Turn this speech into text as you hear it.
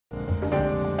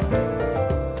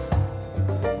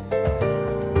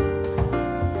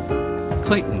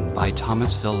by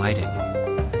Thomasville Lighting,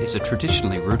 is a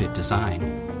traditionally rooted design.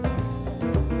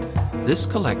 This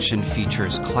collection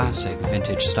features classic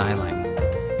vintage styling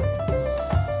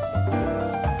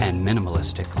and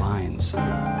minimalistic lines.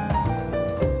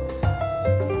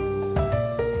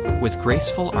 With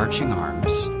graceful arching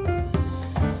arms,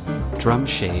 drum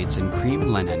shades in cream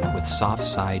linen with soft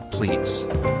side pleats,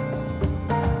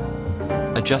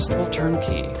 adjustable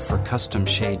turnkey for custom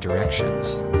shade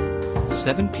directions,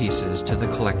 7 pieces to the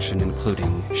collection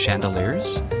including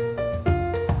chandeliers,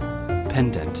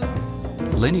 pendant,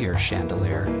 linear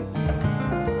chandelier,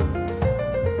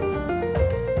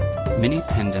 mini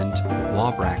pendant,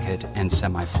 wall bracket, and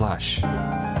semi-flush.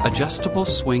 Adjustable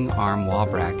swing arm wall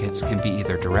brackets can be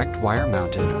either direct wire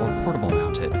mounted or portable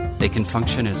mounted. They can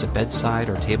function as a bedside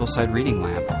or tableside reading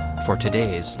lamp for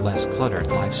today's less cluttered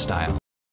lifestyle.